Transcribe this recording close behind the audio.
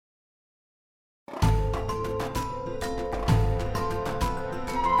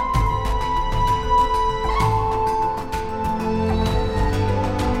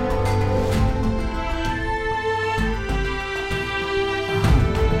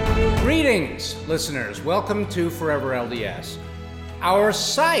Greetings, listeners. Welcome to Forever LDS. Our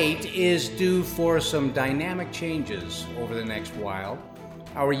site is due for some dynamic changes over the next while.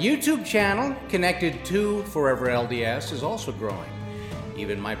 Our YouTube channel, connected to Forever LDS, is also growing.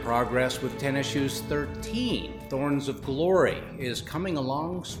 Even my progress with Ten Issues 13, Thorns of Glory, is coming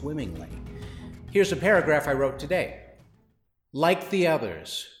along swimmingly. Here's a paragraph I wrote today. Like the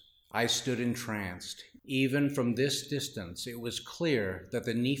others, I stood entranced. Even from this distance, it was clear that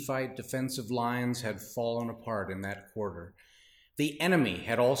the Nephite defensive lines had fallen apart in that quarter. The enemy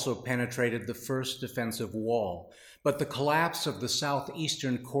had also penetrated the first defensive wall, but the collapse of the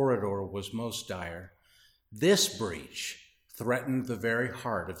southeastern corridor was most dire. This breach threatened the very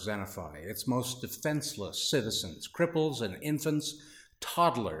heart of Xenophi, its most defenseless citizens, cripples and infants,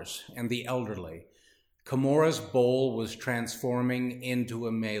 toddlers, and the elderly. Comora's bowl was transforming into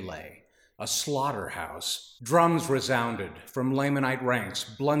a melee, a slaughterhouse. Drums resounded from Lamanite ranks,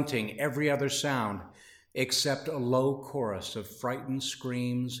 blunting every other sound except a low chorus of frightened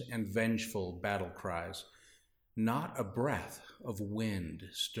screams and vengeful battle cries. Not a breath of wind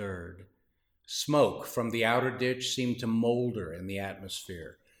stirred. Smoke from the outer ditch seemed to molder in the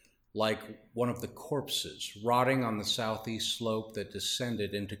atmosphere, like one of the corpses rotting on the southeast slope that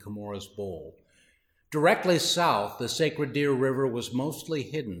descended into Comora's bowl. Directly south, the Sacred Deer River was mostly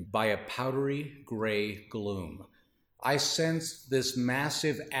hidden by a powdery gray gloom. I sensed this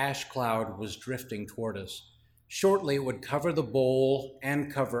massive ash cloud was drifting toward us. Shortly, it would cover the bowl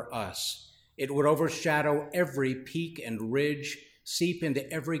and cover us. It would overshadow every peak and ridge, seep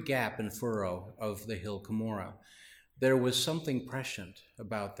into every gap and furrow of the hill Comora. There was something prescient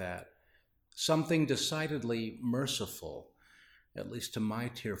about that, something decidedly merciful, at least to my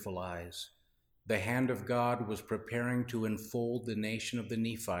tearful eyes. The hand of God was preparing to enfold the nation of the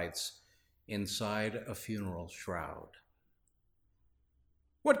Nephites inside a funeral shroud.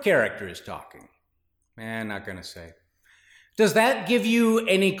 What character is talking? Not going to say. Does that give you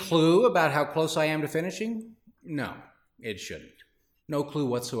any clue about how close I am to finishing? No, it shouldn't. No clue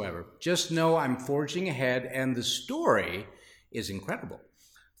whatsoever. Just know I'm forging ahead, and the story is incredible.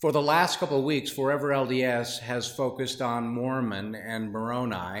 For the last couple of weeks, Forever LDS has focused on Mormon and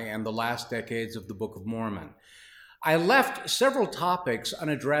Moroni and the last decades of the Book of Mormon. I left several topics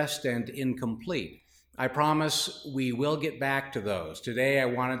unaddressed and incomplete. I promise we will get back to those. Today I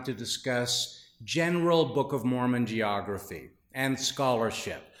wanted to discuss general Book of Mormon geography and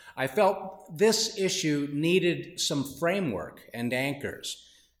scholarship. I felt this issue needed some framework and anchors,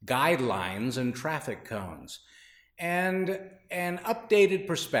 guidelines and traffic cones, and an updated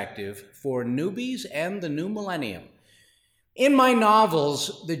perspective for newbies and the new millennium. In my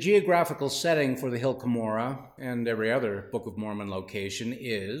novels, the geographical setting for the Hill Cumorah and every other Book of Mormon location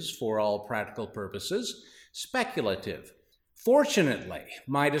is, for all practical purposes, speculative. Fortunately,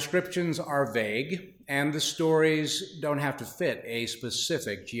 my descriptions are vague, and the stories don't have to fit a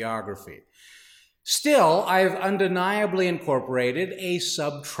specific geography. Still, I've undeniably incorporated a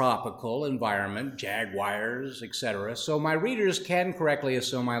subtropical environment, jaguars, etc., so my readers can correctly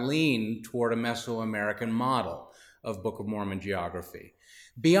assume I lean toward a Mesoamerican model of Book of Mormon geography.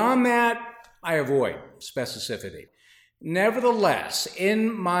 Beyond that, I avoid specificity. Nevertheless,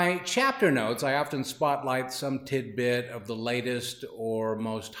 in my chapter notes, I often spotlight some tidbit of the latest or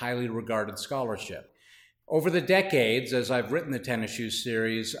most highly regarded scholarship. Over the decades, as I've written the Ten Issues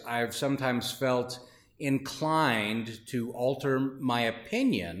series, I've sometimes felt inclined to alter my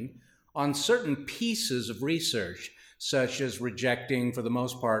opinion on certain pieces of research, such as rejecting, for the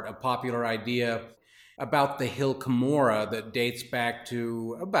most part, a popular idea about the Hill Cumorah that dates back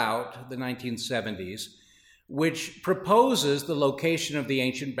to about the 1970s, which proposes the location of the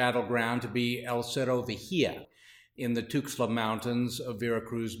ancient battleground to be El Cerro Vigía in the Tuxtla Mountains of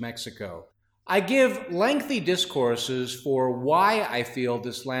Veracruz, Mexico. I give lengthy discourses for why I feel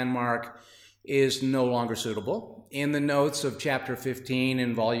this landmark is no longer suitable in the notes of Chapter 15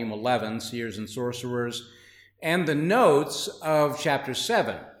 in Volume 11, Seers and Sorcerers, and the notes of Chapter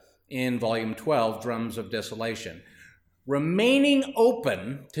 7 in Volume 12, Drums of Desolation. Remaining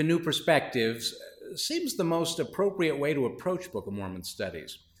open to new perspectives seems the most appropriate way to approach Book of Mormon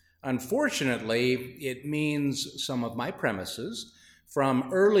studies. Unfortunately, it means some of my premises from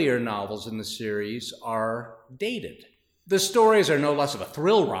earlier novels in the series are dated. The stories are no less of a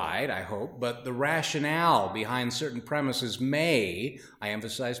thrill ride, I hope, but the rationale behind certain premises may, I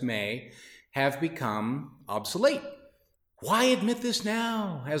emphasize may, have become obsolete. Why admit this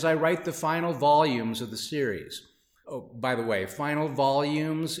now, as I write the final volumes of the series? Oh, by the way, final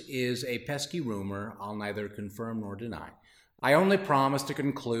volumes is a pesky rumor I'll neither confirm nor deny. I only promise to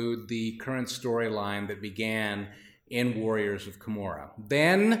conclude the current storyline that began in Warriors of Cumorah.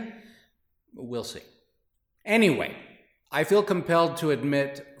 Then We'll see. Anyway, I feel compelled to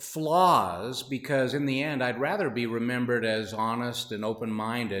admit flaws because in the end, I'd rather be remembered as honest and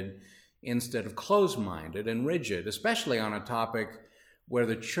open-minded instead of closed-minded and rigid, especially on a topic where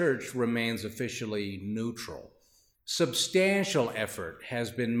the church remains officially neutral. Substantial effort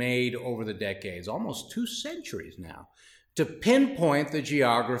has been made over the decades, almost 2 centuries now, to pinpoint the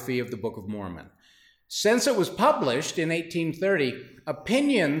geography of the Book of Mormon. Since it was published in 1830,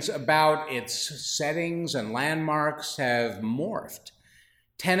 opinions about its settings and landmarks have morphed.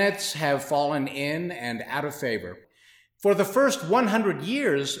 Tenets have fallen in and out of favor. For the first 100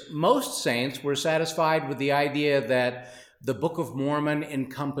 years, most saints were satisfied with the idea that the Book of Mormon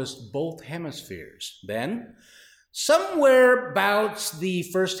encompassed both hemispheres. Then, somewhere about the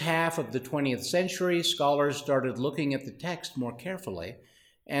first half of the 20th century, scholars started looking at the text more carefully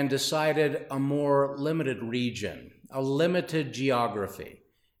and decided a more limited region, a limited geography,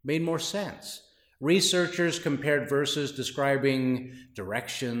 made more sense. Researchers compared verses describing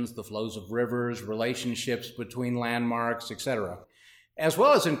directions, the flows of rivers, relationships between landmarks, etc., as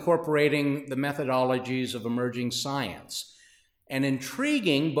well as incorporating the methodologies of emerging science. An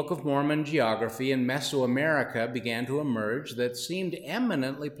intriguing Book of Mormon geography in Mesoamerica began to emerge that seemed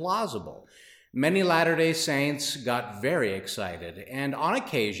eminently plausible. Many Latter-day Saints got very excited, and on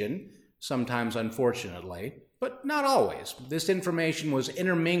occasion, sometimes unfortunately, but not always, this information was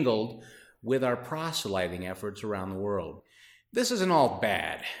intermingled with our proselyting efforts around the world. This isn't all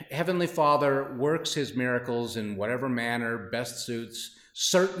bad. Heavenly Father works his miracles in whatever manner best suits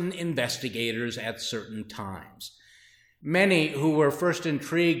certain investigators at certain times. Many who were first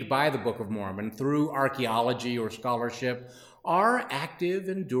intrigued by the Book of Mormon through archaeology or scholarship are active,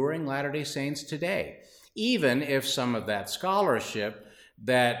 enduring Latter-day Saints today, even if some of that scholarship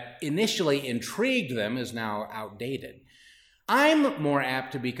that initially intrigued them is now outdated. I'm more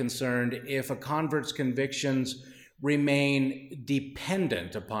apt to be concerned if a convert's convictions remain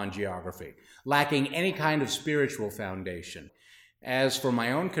dependent upon geography, lacking any kind of spiritual foundation. As for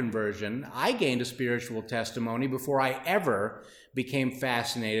my own conversion, I gained a spiritual testimony before I ever became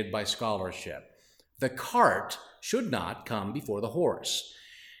fascinated by scholarship. The cart should not come before the horse.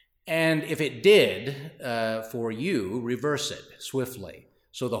 And if it did, for you, reverse it swiftly,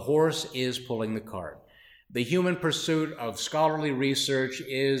 so the horse is pulling the cart. The human pursuit of scholarly research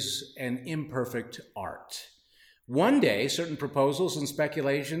is an imperfect art. One day, certain proposals and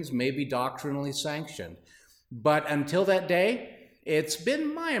speculations may be doctrinally sanctioned, but until that day, it's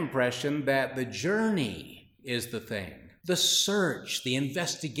been my impression that the journey is the thing, the search, the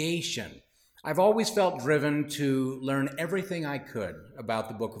investigation. I've always felt driven to learn everything I could about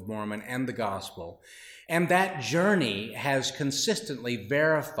the Book of Mormon and the Gospel, and that journey has consistently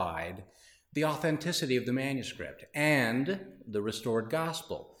verified the authenticity of the manuscript and the restored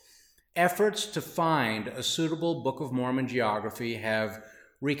Gospel. Efforts to find a suitable Book of Mormon geography have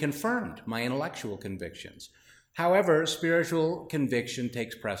reconfirmed my intellectual convictions. However, spiritual conviction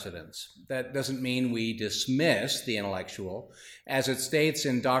takes precedence. That doesn't mean we dismiss the intellectual. As it states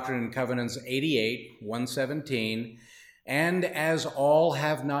in Doctrine and Covenants 88, 117, and as all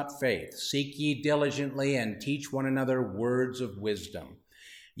have not faith, seek ye diligently and teach one another words of wisdom.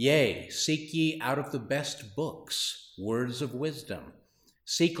 Yea, seek ye out of the best books words of wisdom.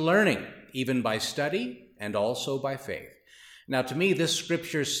 Seek learning, even by study and also by faith. Now, to me, this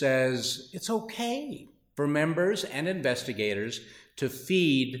scripture says it's okay for members and investigators to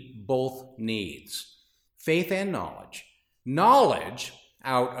feed both needs, faith and knowledge. Knowledge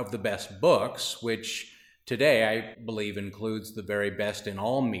out of the best books, which today I believe includes the very best in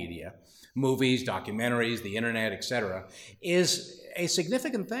all media, movies, documentaries, the internet, etc., is a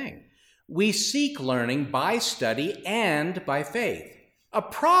significant thing. We seek learning by study and by faith. A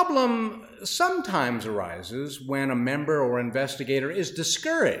problem sometimes arises when a member or investigator is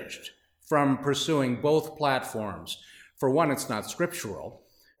discouraged from pursuing both platforms. For one, it's not scriptural.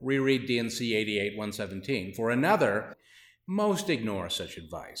 Reread D&C 88, 117. For another, most ignore such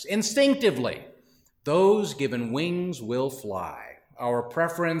advice. Instinctively, those given wings will fly. Our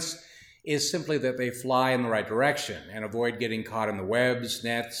preference is simply that they fly in the right direction and avoid getting caught in the webs,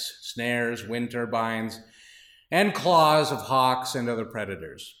 nets, snares, wind turbines, and claws of hawks and other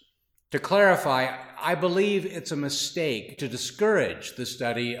predators. To clarify, I believe it's a mistake to discourage the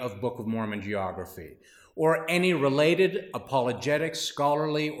study of Book of Mormon geography or any related apologetic,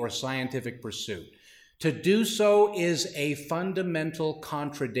 scholarly, or scientific pursuit. To do so is a fundamental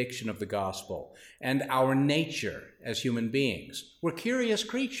contradiction of the gospel and our nature as human beings. We're curious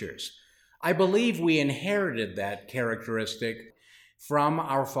creatures. I believe we inherited that characteristic from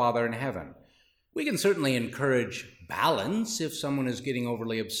our Father in heaven. We can certainly encourage balance if someone is getting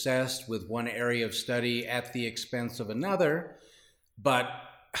overly obsessed with one area of study at the expense of another, but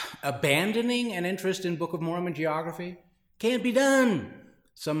abandoning an interest in Book of Mormon geography can't be done.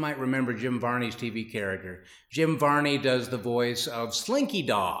 Some might remember Jim Varney's TV character. Jim Varney does the voice of Slinky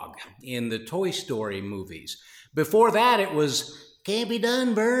Dog in the Toy Story movies. Before that, it was, can't be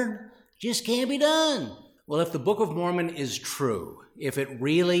done, Vern. Just can't be done. Well, if the Book of Mormon is true, if it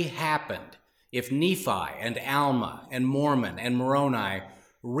really happened, if Nephi and Alma and Mormon and Moroni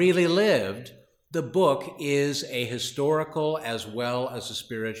really lived, the book is a historical as well as a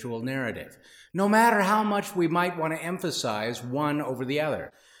spiritual narrative, no matter how much we might want to emphasize one over the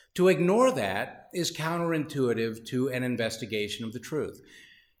other. To ignore that is counterintuitive to an investigation of the truth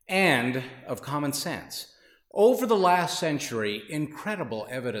and of common sense. Over the last century, incredible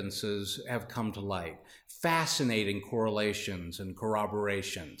evidences have come to light, fascinating correlations and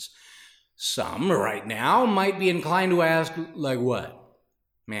corroborations. Some right now might be inclined to ask, like what?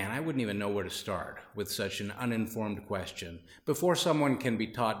 Man, I wouldn't even know where to start with such an uninformed question. Before someone can be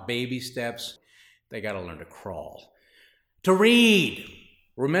taught baby steps, they got to learn to crawl. To read.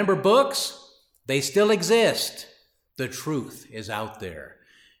 Remember books? They still exist. The truth is out there.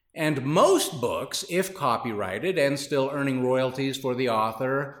 And most books, if copyrighted and still earning royalties for the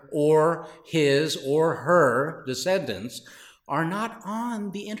author or his or her descendants, are not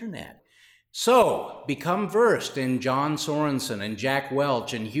on the internet. So, become versed in John Sorensen and Jack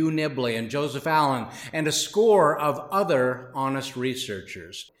Welch and Hugh Nibley and Joseph Allen and a score of other honest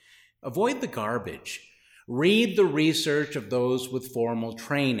researchers. Avoid the garbage. Read the research of those with formal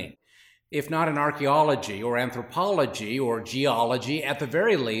training. If not in archaeology or anthropology or geology, at the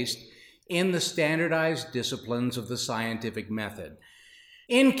very least, in the standardized disciplines of the scientific method.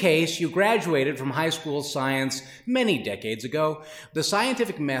 In case you graduated from high school science many decades ago, the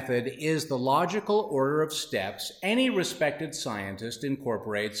scientific method is the logical order of steps any respected scientist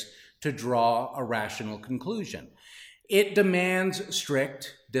incorporates to draw a rational conclusion. It demands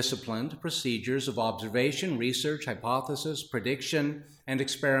strict, disciplined procedures of observation, research, hypothesis, prediction, and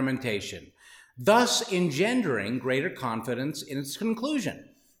experimentation, thus engendering greater confidence in its conclusion.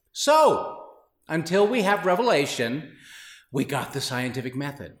 So, until we have revelation, we got the scientific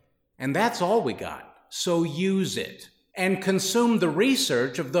method, and that's all we got. So use it and consume the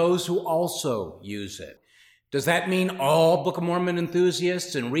research of those who also use it. Does that mean all Book of Mormon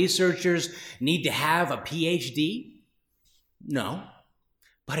enthusiasts and researchers need to have a PhD? No,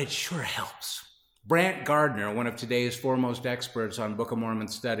 but it sure helps. Brant Gardner, one of today's foremost experts on Book of Mormon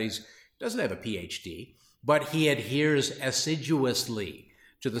studies, doesn't have a PhD, but he adheres assiduously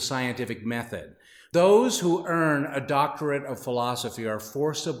to the scientific method. Those who earn a doctorate of philosophy are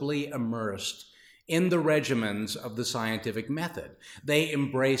forcibly immersed in the regimens of the scientific method. They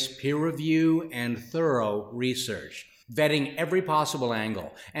embrace peer review and thorough research, vetting every possible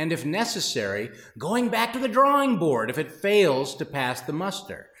angle, and if necessary, going back to the drawing board if it fails to pass the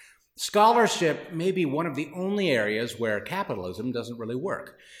muster. Scholarship may be one of the only areas where capitalism doesn't really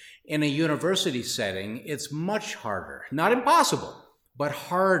work. In a university setting, it's much harder, not impossible, but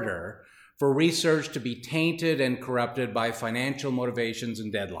harder for research to be tainted and corrupted by financial motivations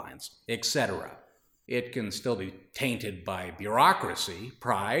and deadlines, etc. It can still be tainted by bureaucracy,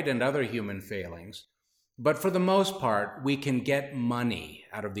 pride, and other human failings. But for the most part, we can get money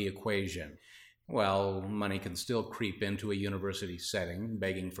out of the equation. Well, money can still creep into a university setting,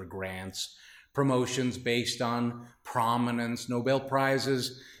 begging for grants, promotions based on prominence, Nobel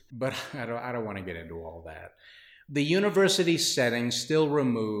Prizes, but I don't want to get into all that. The university setting still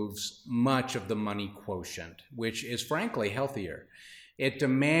removes much of the money quotient, which is frankly healthier. It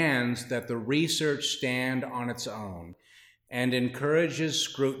demands that the research stand on its own and encourages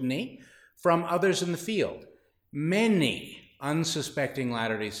scrutiny from others in the field. Many unsuspecting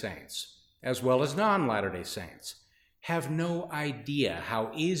Latter-day Saints, as well as non-Latter-day Saints, have no idea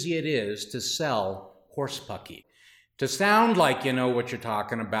how easy it is to sell horsepucky. To sound like you know what you're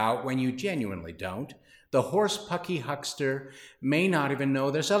talking about when you genuinely don't. The horsepucky huckster may not even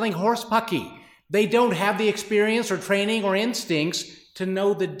know they're selling horsepucky. They don't have the experience or training or instincts to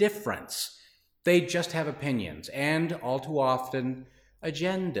know the difference. They just have opinions and, all too often,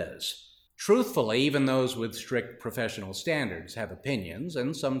 agendas. Truthfully, even those with strict professional standards have opinions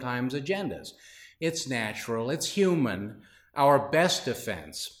and sometimes agendas. It's natural, it's human. Our best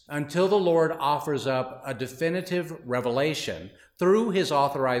defense, until the Lord offers up a definitive revelation through his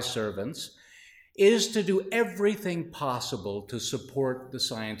authorized servants, is to do everything possible to support the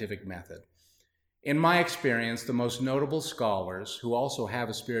scientific method. In my experience, the most notable scholars, who also have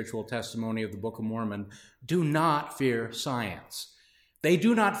a spiritual testimony of the Book of Mormon, do not fear science. They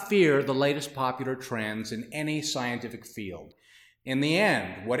do not fear the latest popular trends in any scientific field. In the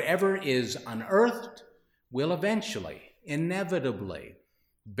end, whatever is unearthed will eventually, inevitably,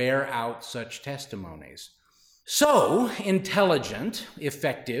 bear out such testimonies. So, intelligent,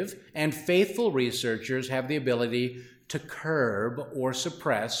 effective, and faithful researchers have the ability to curb or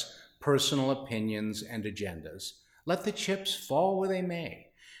suppress personal opinions and agendas. Let the chips fall where they may.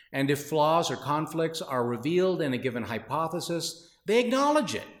 And if flaws or conflicts are revealed in a given hypothesis, they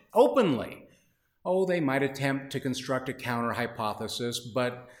acknowledge it openly. Oh, they might attempt to construct a counter-hypothesis,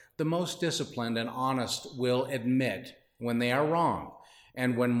 but the most disciplined and honest will admit when they are wrong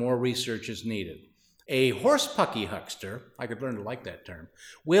and when more research is needed. A horse-pucky huckster, I could learn to like that term,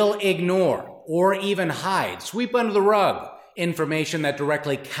 will ignore or even hide, sweep under the rug, information that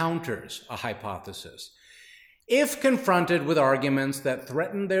directly counters a hypothesis. If confronted with arguments that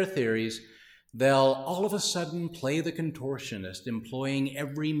threaten their theories, they'll all of a sudden play the contortionist, employing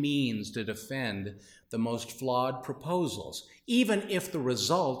every means to defend the most flawed proposals, even if the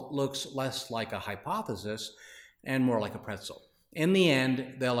result looks less like a hypothesis and more like a pretzel. In the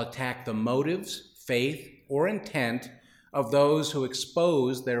end, they'll attack the motives, faith, or intent of those who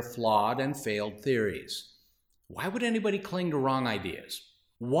expose their flawed and failed theories. Why would anybody cling to wrong ideas?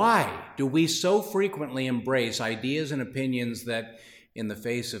 Why do we so frequently embrace ideas and opinions that, in the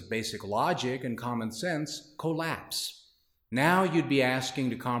face of basic logic and common sense, collapse? Now you'd be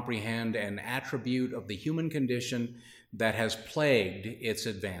asking to comprehend an attribute of the human condition that has plagued its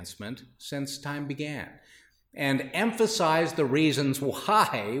advancement since time began, and emphasize the reasons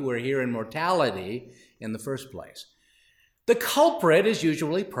why we're here in mortality in the first place. The culprit is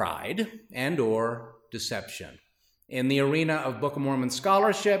usually pride and or deception. In the arena of Book of Mormon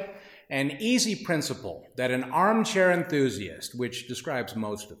scholarship, an easy principle that an armchair enthusiast, which describes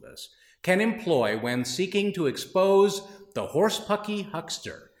most of us, can employ when seeking to expose the horse-pucky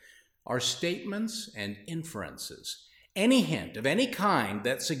huckster are statements and inferences. Any hint of any kind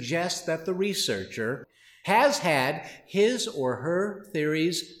that suggests that the researcher has had his or her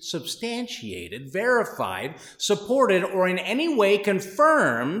theories substantiated, verified, supported, or in any way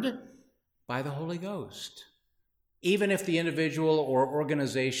confirmed by the Holy Ghost. Even if the individual or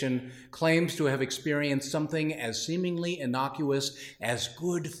organization claims to have experienced something as seemingly innocuous as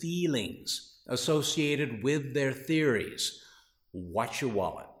good feelings associated with their theories, watch your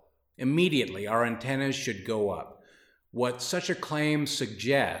wallet. Immediately, our antennas should go up. What such a claim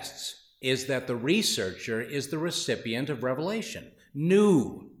suggests is that the researcher is the recipient of revelation,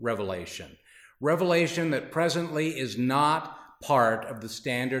 new revelation, revelation that presently is not part of the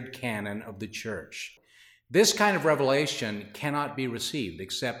standard canon of the church. This kind of revelation cannot be received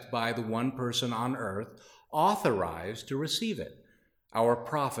except by the one person on earth authorized to receive it, our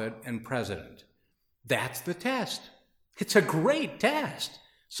prophet and president. That's the test. It's a great test.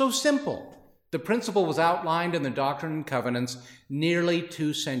 So simple. The principle was outlined in the Doctrine and Covenants nearly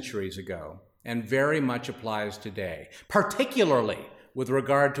 2 centuries ago and very much applies today, particularly with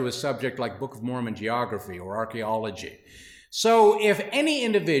regard to a subject like Book of Mormon geography or archaeology. So if any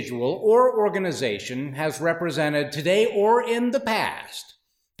individual or organization has represented today or in the past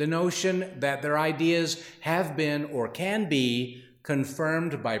the notion that their ideas have been or can be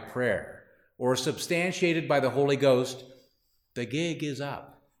confirmed by prayer or substantiated by the Holy Ghost, the gig is up.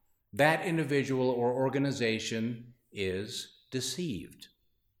 That individual or organization is deceived.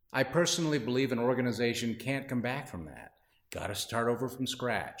 I personally believe an organization can't come back from that. Got to start over from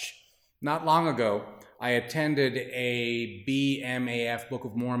scratch. Not long ago, I attended a BMAF Book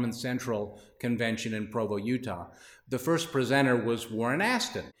of Mormon Central convention in Provo, Utah. The first presenter was Warren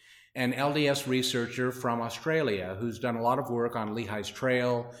Aston, an LDS researcher from Australia who's done a lot of work on Lehi's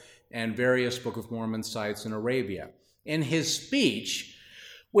Trail and various Book of Mormon sites in Arabia. In his speech,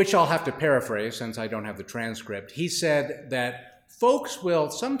 which I'll have to paraphrase since I don't have the transcript, he said that folks will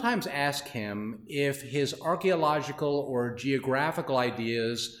sometimes ask him if his archaeological or geographical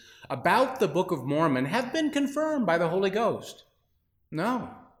ideas about the Book of Mormon have been confirmed by the Holy Ghost. No,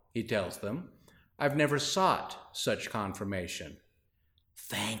 he tells them, I've never sought such confirmation.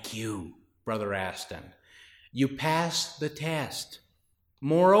 Thank you, Brother Aston. You passed the test.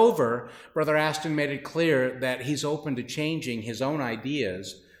 Moreover, Brother Aston made it clear that he's open to changing his own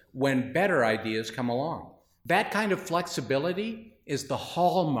ideas when better ideas come along. That kind of flexibility is the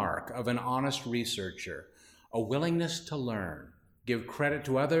hallmark of an honest researcher, a willingness to learn, give credit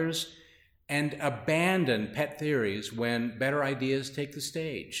to others, and abandon pet theories when better ideas take the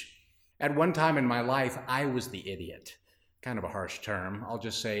stage. At one time in my life, I was the idiot. Kind of a harsh term. I'll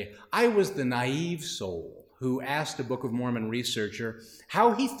just say I was the naive soul who asked a Book of Mormon researcher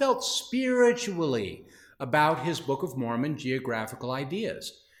how he felt spiritually about his Book of Mormon geographical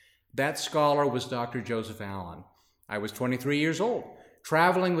ideas. That scholar was Dr. Joseph Allen. I was 23 years old,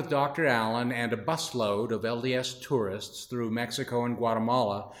 traveling with Dr. Allen and a busload of LDS tourists through Mexico and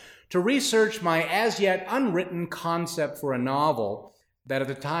Guatemala to research my as-yet unwritten concept for a novel that at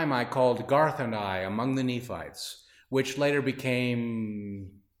the time I called Garth and I Among the Nephites, which later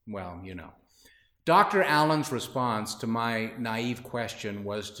became, well, you know. Dr. Allen's response to my naive question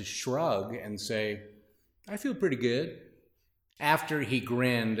was to shrug and say, "I feel pretty good." After he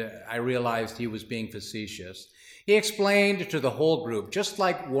grinned, I realized he was being facetious. He explained to the whole group, just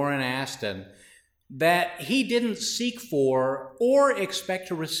like Warren Aston, that he didn't seek for or expect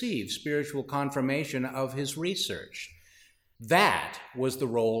to receive spiritual confirmation of his research. That was the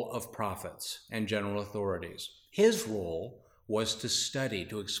role of prophets and general authorities. His role was to study,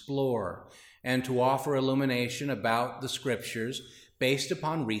 to explore, and to offer illumination about the scriptures based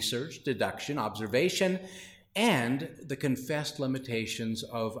upon research, deduction, observation, and the confessed limitations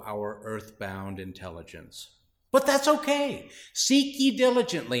of our earthbound intelligence. But that's okay. Seek ye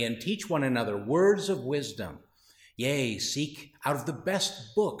diligently and teach one another words of wisdom. Yea, seek out of the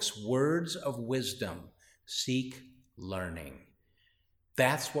best books words of wisdom. Seek learning.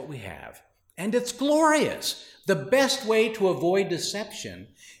 That's what we have. And it's glorious. The best way to avoid deception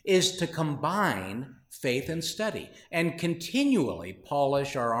is to combine faith and study and continually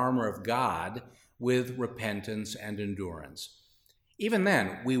polish our armor of God with repentance and endurance. Even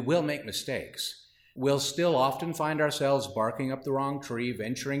then, we will make mistakes. We'll still often find ourselves barking up the wrong tree,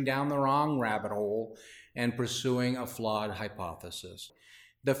 venturing down the wrong rabbit hole, and pursuing a flawed hypothesis.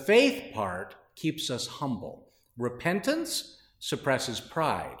 The faith part keeps us humble. Repentance suppresses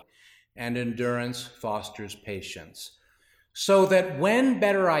pride, and endurance fosters patience. So that when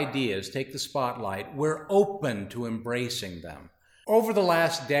better ideas take the spotlight, we're open to embracing them. Over the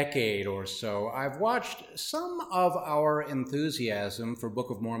last decade or so, I've watched some of our enthusiasm for Book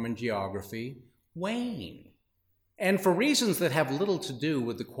of Mormon geography wane. And for reasons that have little to do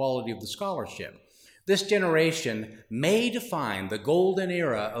with the quality of the scholarship. This generation may define the golden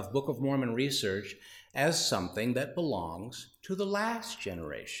era of Book of Mormon research as something that belongs to the last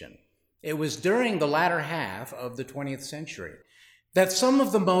generation. It was during the latter half of the 20th century that some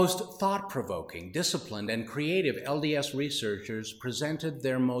of the most thought-provoking, disciplined, and creative LDS researchers presented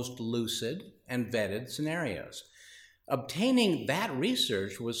their most lucid and vetted scenarios. Obtaining that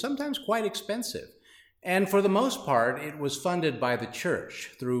research was sometimes quite expensive, and for the most part, it was funded by the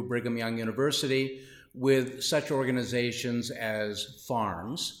church through Brigham Young University with such organizations as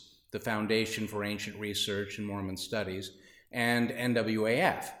FARMS, the Foundation for Ancient Research and Mormon Studies, and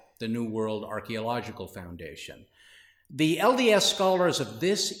NWAF, the New World Archaeological Foundation. The LDS scholars of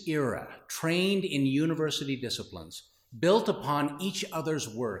this era, trained in university disciplines, built upon each other's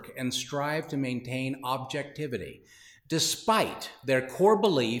work and strived to maintain objectivity, despite their core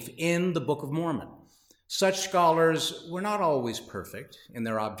belief in the Book of Mormon. Such scholars were not always perfect in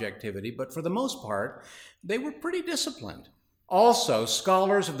their objectivity, but for the most part, they were pretty disciplined. Also,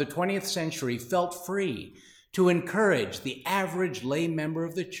 scholars of the 20th century felt free to encourage the average lay member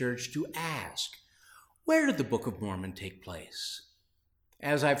of the church to ask, where did the Book of Mormon take place?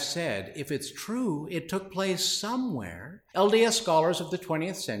 As I've said, if it's true, it took place somewhere. LDS scholars of the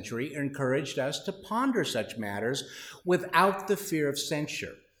 20th century encouraged us to ponder such matters without the fear of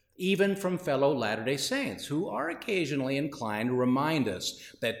censure, even from fellow Latter-day Saints, who are occasionally inclined to remind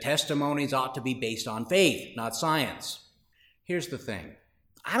us that testimonies ought to be based on faith, not science. Here's the thing.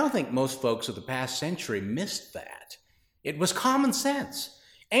 I don't think most folks of the past century missed that. It was common sense.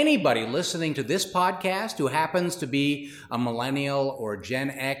 Anybody listening to this podcast who happens to be a millennial or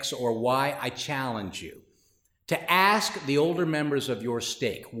Gen X or Y, I challenge you to ask the older members of your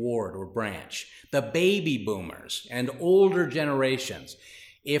stake, ward, or branch, the baby boomers and older generations,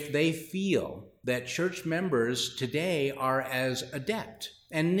 if they feel that church members today are as adept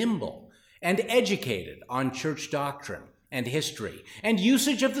and nimble and educated on church doctrine and history and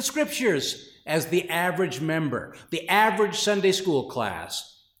usage of the scriptures as the average member, the average Sunday school class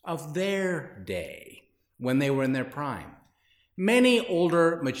of their day when they were in their prime. Many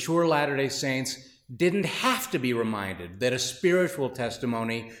older, mature Latter-day Saints didn't have to be reminded that a spiritual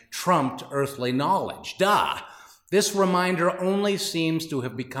testimony trumped earthly knowledge. Duh! This reminder only seems to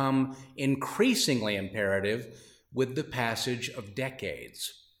have become increasingly imperative with the passage of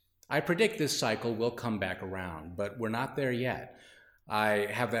decades. I predict this cycle will come back around, but we're not there yet. I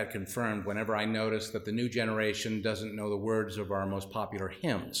have that confirmed whenever I notice that the new generation doesn't know the words of our most popular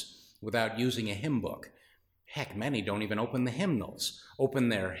hymns without using a hymn book. Heck, many don't even open the hymnals, open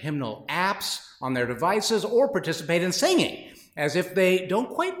their hymnal apps on their devices, or participate in singing as if they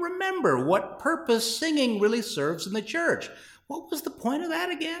don't quite remember what purpose singing really serves in the church. What was the point of that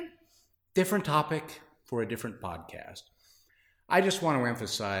again? Different topic for a different podcast. I just want to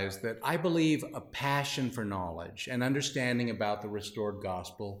emphasize that I believe a passion for knowledge and understanding about the restored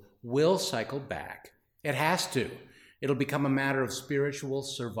gospel will cycle back. It has to. It'll become a matter of spiritual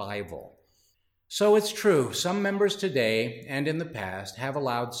survival. So it's true, some members today and in the past have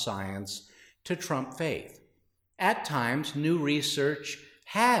allowed science to trump faith. At times, new research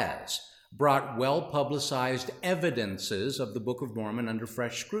has brought well-publicized evidences of the Book of Mormon under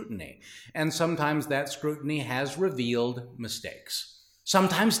fresh scrutiny, and sometimes that scrutiny has revealed mistakes.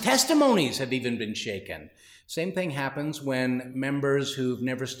 Sometimes testimonies have even been shaken. Same thing happens when members who've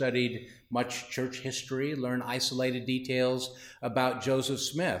never studied much church history learn isolated details about Joseph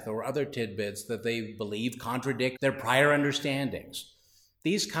Smith or other tidbits that they believe contradict their prior understandings.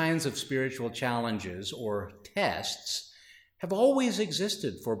 These kinds of spiritual challenges or tests have always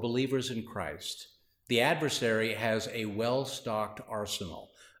existed for believers in Christ. The adversary has a well-stocked arsenal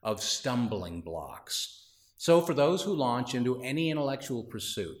of stumbling blocks. So for those who launch into any intellectual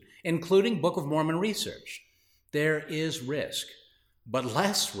pursuit, including Book of Mormon research, there is risk, but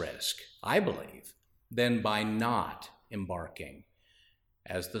less risk, I believe, than by not embarking.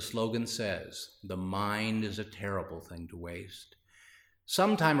 As the slogan says, the mind is a terrible thing to waste.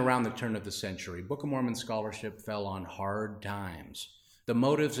 Sometime around the turn of the century, Book of Mormon scholarship fell on hard times. The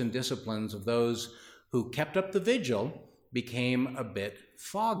motives and disciplines of those who kept up the vigil became a bit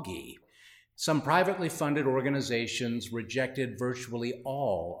foggy. Some privately funded organizations rejected virtually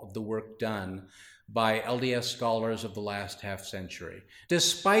all of the work done by LDS scholars of the last half century.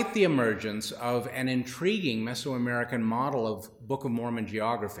 Despite the emergence of an intriguing Mesoamerican model of Book of Mormon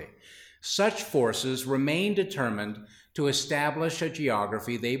geography, such forces remain determined to establish a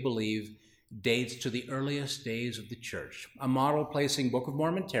geography they believe dates to the earliest days of the church, a model placing Book of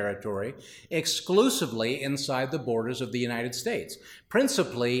Mormon territory exclusively inside the borders of the United States,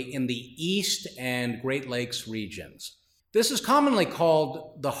 principally in the East and Great Lakes regions. This is commonly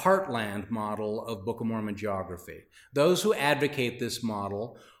called the Heartland model of Book of Mormon geography. Those who advocate this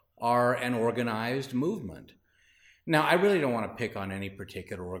model are an organized movement. Now, I really don't want to pick on any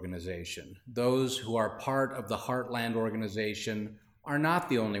particular organization. Those who are part of the Heartland organization are not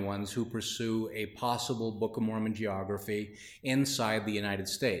the only ones who pursue a possible Book of Mormon geography inside the United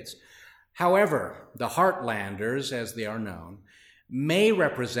States. However, the Heartlanders, as they are known, may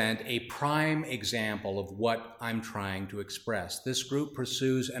represent a prime example of what I'm trying to express. This group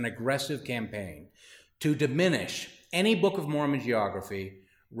pursues an aggressive campaign to diminish any Book of Mormon geography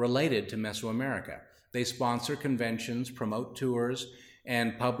related to Mesoamerica. They sponsor conventions, promote tours,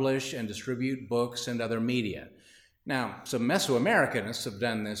 and publish and distribute books and other media. Now, some Mesoamericanists have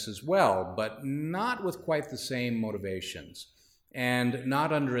done this as well, but not with quite the same motivations, and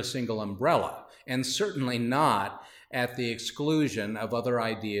not under a single umbrella, and certainly not at the exclusion of other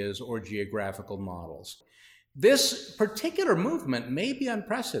ideas or geographical models. This particular movement may be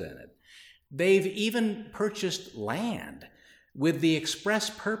unprecedented. They've even purchased land with the express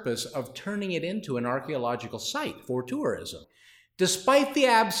purpose of turning it into an archaeological site for tourism, despite the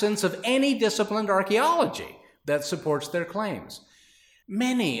absence of any disciplined archaeology that supports their claims.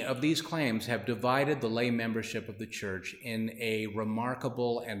 Many of these claims have divided the lay membership of the church in a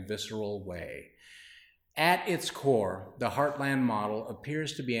remarkable and visceral way. At its core, the Heartland model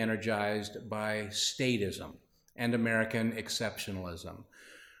appears to be energized by statism and American exceptionalism.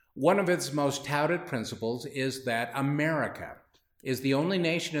 One of its most touted principles is that America is the only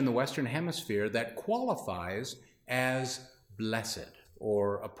nation in the Western Hemisphere that qualifies as blessed,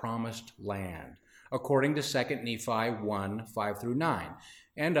 or a promised land, according to 2 Nephi 1, 5-9,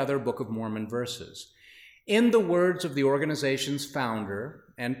 and other Book of Mormon verses. In the words of the organization's founder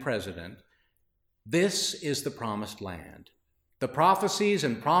and president, this is the promised land. The prophecies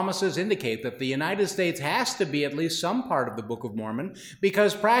and promises indicate that the United States has to be at least some part of the Book of Mormon,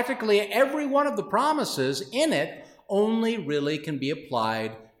 because practically every one of the promises in it only really can be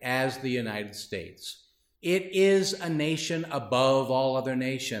applied as the United States. It is a nation above all other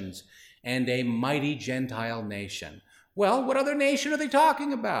nations and a mighty Gentile nation. Well, what other nation are they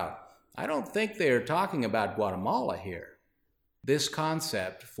talking about? I don't think they're talking about Guatemala here. This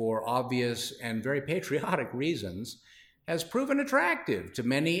concept, for obvious and very patriotic reasons, has proven attractive to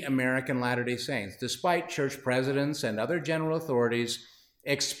many American Latter-day Saints, despite church presidents and other general authorities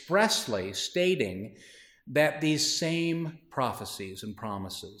expressly stating that these same prophecies and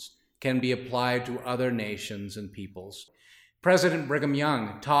promises can be applied to other nations and peoples. President Brigham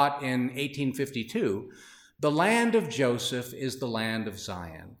Young taught in 1852, "The land of Joseph is the land of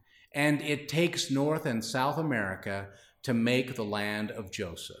Zion, and it takes North and South America to make the land of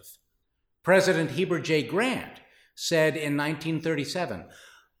Joseph. President Heber J. Grant said in 1937,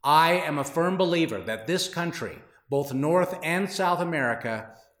 "I am a firm believer that this country, both North and South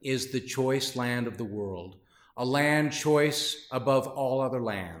America, is the choice land of the world, a land choice above all other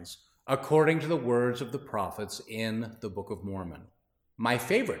lands, according to the words of the prophets in the Book of Mormon." My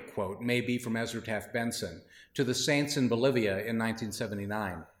favorite quote may be from Ezra Taft Benson to the saints in Bolivia in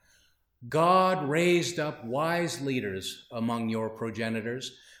 1979. "God raised up wise leaders among your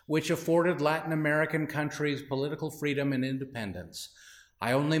progenitors, which afforded Latin American countries political freedom and independence.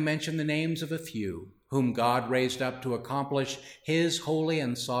 I only mention the names of a few, whom God raised up to accomplish his holy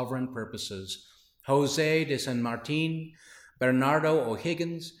and sovereign purposes: Jose de San Martin, Bernardo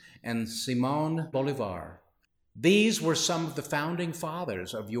O'Higgins, and Simon Bolivar. These were some of the founding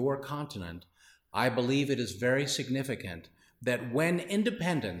fathers of your continent. I believe it is very significant that when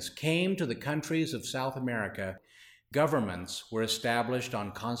independence came to the countries of South America, governments were established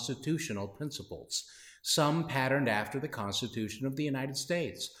on constitutional principles, some patterned after the Constitution of the United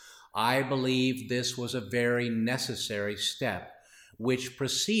States. I believe this was a very necessary step which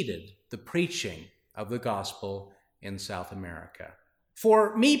preceded the preaching of the gospel in South America."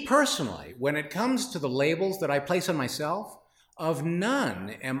 For me personally, when it comes to the labels that I place on myself, of none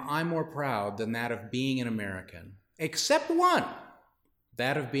am I more proud than that of being an American, except one,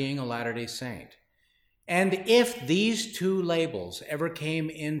 that of being a Latter-day Saint. And if these two labels ever came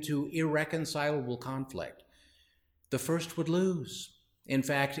into irreconcilable conflict, the first would lose. In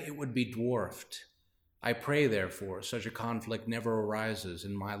fact, it would be dwarfed. I pray, therefore, such a conflict never arises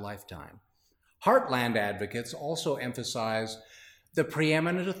in my lifetime. Heartland advocates also emphasize the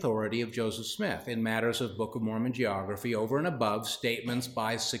preeminent authority of Joseph Smith in matters of Book of Mormon geography over and above statements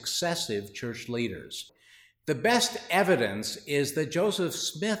by successive church leaders. The best evidence is that Joseph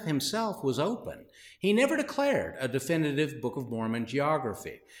Smith himself was open. He never declared a definitive Book of Mormon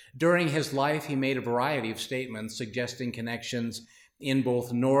geography. During his life, he made a variety of statements suggesting connections in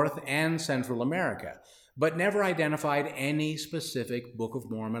both North and Central America, but never identified any specific Book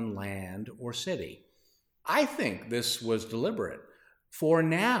of Mormon land or city. I think this was deliberate. For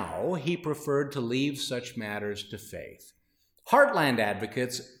now, he preferred to leave such matters to faith. Heartland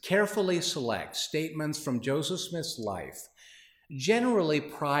advocates carefully select statements from Joseph Smith's life, generally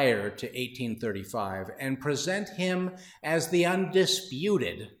prior to 1835, and present him as the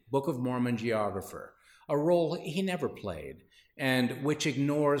undisputed Book of Mormon geographer, a role he never played, and which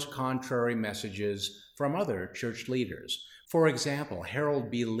ignores contrary messages from other church leaders. For example, Harold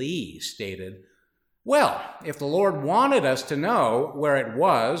B. Lee stated, "Well, if the Lord wanted us to know where it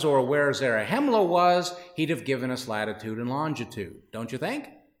was or where Zarahemla was, he'd have given us latitude and longitude, don't you think?"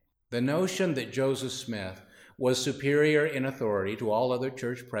 The notion that Joseph Smith was superior in authority to all other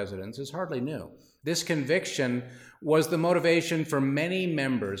church presidents is hardly new. This conviction was the motivation for many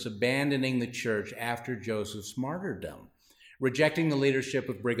members abandoning the church after Joseph's martyrdom, rejecting the leadership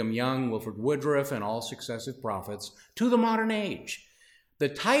of Brigham Young, Wilford Woodruff, and all successive prophets to the modern age. The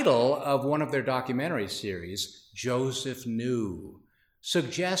title of one of their documentary series, Joseph Knew,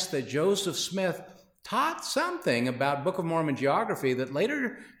 suggests that Joseph Smith taught something about Book of Mormon geography that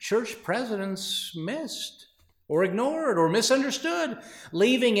later church presidents missed or ignored or misunderstood,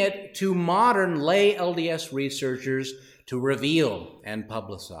 leaving it to modern lay LDS researchers to reveal and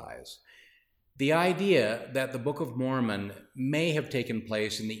publicize. The idea that the Book of Mormon may have taken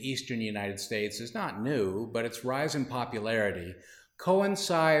place in the eastern United States is not new, but its rise in popularity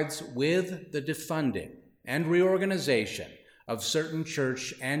coincides with the defunding and reorganization of certain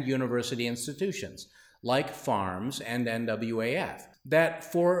church and university institutions, like FARMS and NWAF, that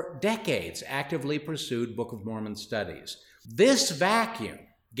for decades actively pursued Book of Mormon studies. This vacuum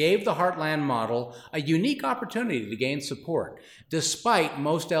gave the Heartland model a unique opportunity to gain support, despite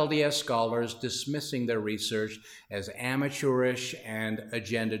most LDS scholars dismissing their research as amateurish and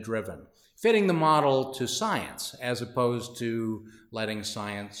agenda-driven, fitting the model to science as opposed to letting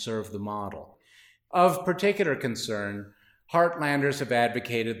science serve the model. Of particular concern, Heartlanders have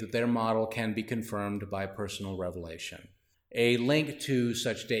advocated that their model can be confirmed by personal revelation. A link to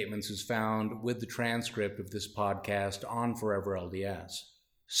such statements is found with the transcript of this podcast on Forever LDS.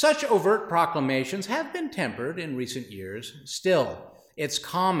 Such overt proclamations have been tempered in recent years. Still, it's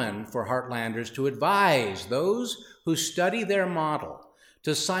common for Heartlanders to advise those who study their model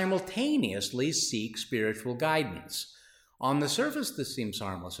to simultaneously seek spiritual guidance. On the surface, this seems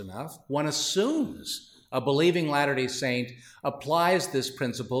harmless enough. One assumes a believing Latter-day Saint applies this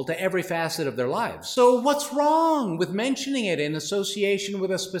principle to every facet of their lives. So what's wrong with mentioning it in association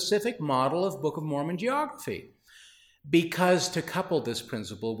with a specific model of Book of Mormon geography? Because to couple this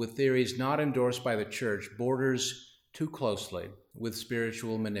principle with theories not endorsed by the church borders too closely with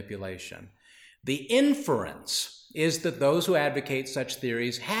spiritual manipulation. The inference is that those who advocate such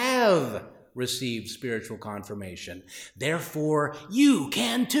theories have received spiritual confirmation. Therefore, you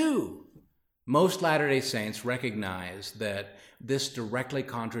can too. Most Latter-day Saints recognize that this directly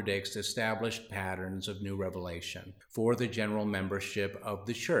contradicts established patterns of new revelation for the general membership of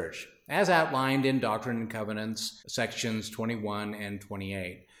the Church, as outlined in Doctrine and Covenants, sections 21 and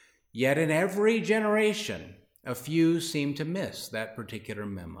 28. Yet in every generation, a few seem to miss that particular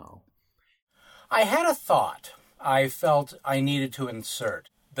memo. I had a thought I felt I needed to insert.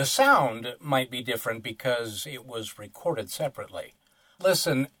 The sound might be different because it was recorded separately.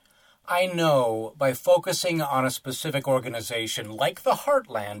 Listen, I know by focusing on a specific organization like the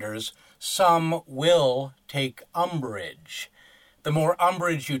Heartlanders, some will take umbrage. The more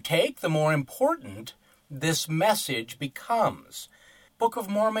umbrage you take, the more important this message becomes. Book of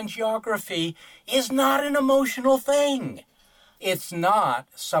Mormon geography is not an emotional thing. It's not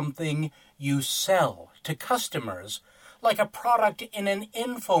something you sell to customers like a product in an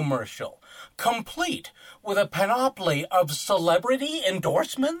infomercial, complete with a panoply of celebrity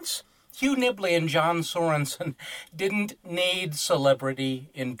endorsements. Hugh Nibley and John Sorensen didn't need celebrity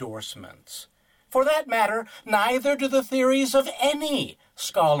endorsements. For that matter, neither do the theories of any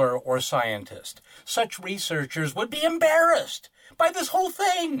scholar or scientist. Such researchers would be embarrassed by this whole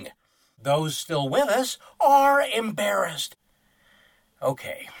thing. Those still with us are embarrassed.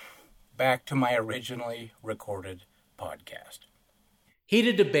 Okay, back to my originally recorded podcast.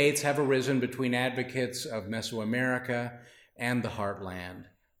 Heated debates have arisen between advocates of Mesoamerica and the Heartland.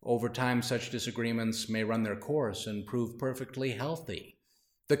 Over time, such disagreements may run their course and prove perfectly healthy.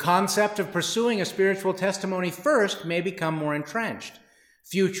 The concept of pursuing a spiritual testimony first may become more entrenched.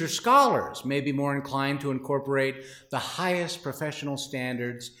 Future scholars may be more inclined to incorporate the highest professional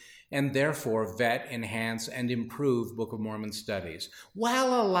standards and therefore vet, enhance, and improve Book of Mormon studies,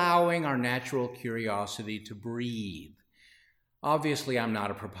 while allowing our natural curiosity to breathe. Obviously, I'm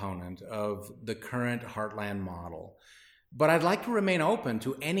not a proponent of the current Heartland model, but I'd like to remain open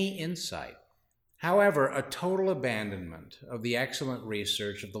to any insight. However, a total abandonment of the excellent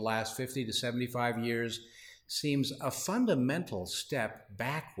research of the last 50 to 75 years seems a fundamental step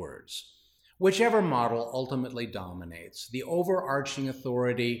backwards. Whichever model ultimately dominates, the overarching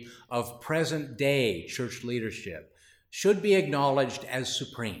authority of present-day church leadership should be acknowledged as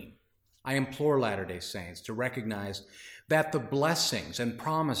supreme. I implore Latter-day Saints to recognize that the blessings and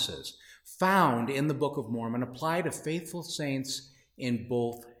promises found in the Book of Mormon apply to faithful saints in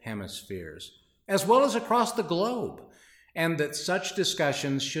both hemispheres, as well as across the globe, and that such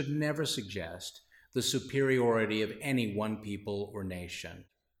discussions should never suggest the superiority of any one people or nation.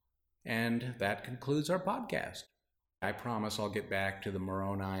 And that concludes our podcast. I promise I'll get back to the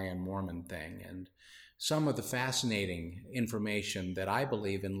Moroni and Mormon thing and some of the fascinating information that I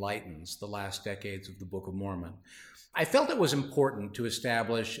believe enlightens the last decades of the Book of Mormon. I felt it was important to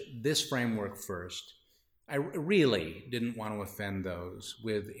establish this framework first. I really didn't want to offend those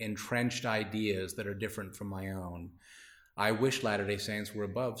with entrenched ideas that are different from my own. I wish Latter-day Saints were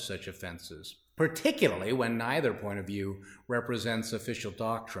above such offenses, particularly when neither point of view represents official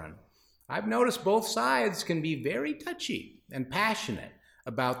doctrine. I've noticed both sides can be very touchy and passionate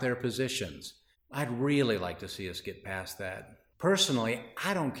about their positions. I'd really like to see us get past that. Personally,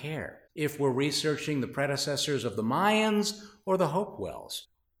 I don't care if we're researching the predecessors of the Mayans or the Hopewells.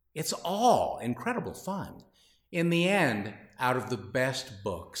 It's all incredible fun. In the end, out of the best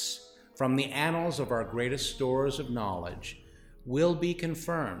books, from the annals of our greatest stores of knowledge, will be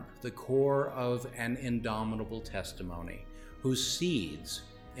confirmed the core of an indomitable testimony, whose seeds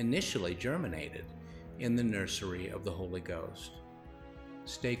initially germinated in the nursery of the Holy Ghost.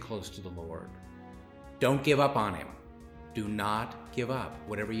 Stay close to the Lord. Don't give up on Him. Do not give up,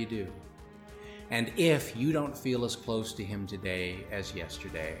 whatever you do. And if you don't feel as close to Him today as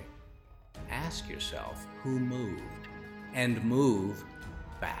yesterday, ask yourself who moved, and move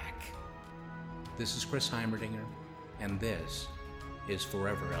back. This is Chris Heimerdinger, and this is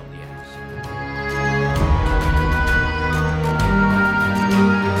Forever LDS.